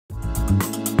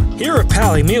Here at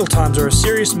Pali, mealtimes are a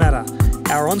serious matter.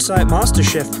 Our on-site master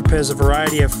chef prepares a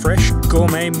variety of fresh,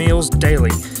 gourmet meals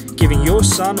daily, giving your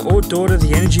son or daughter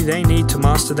the energy they need to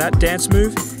master that dance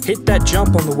move, hit that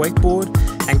jump on the wakeboard,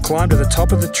 and climb to the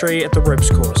top of the tree at the ropes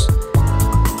course.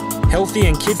 Healthy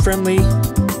and kid-friendly,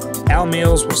 our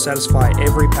meals will satisfy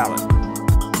every palate.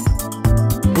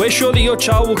 We're sure that your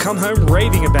child will come home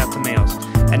raving about the meals,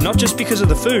 and not just because of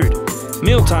the food.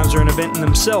 Mealtimes are an event in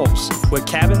themselves, where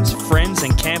cabins, friends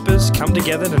and campers come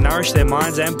together to nourish their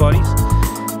minds and bodies.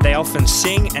 They often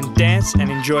sing and dance and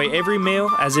enjoy every meal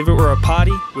as if it were a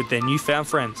party with their newfound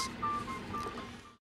friends.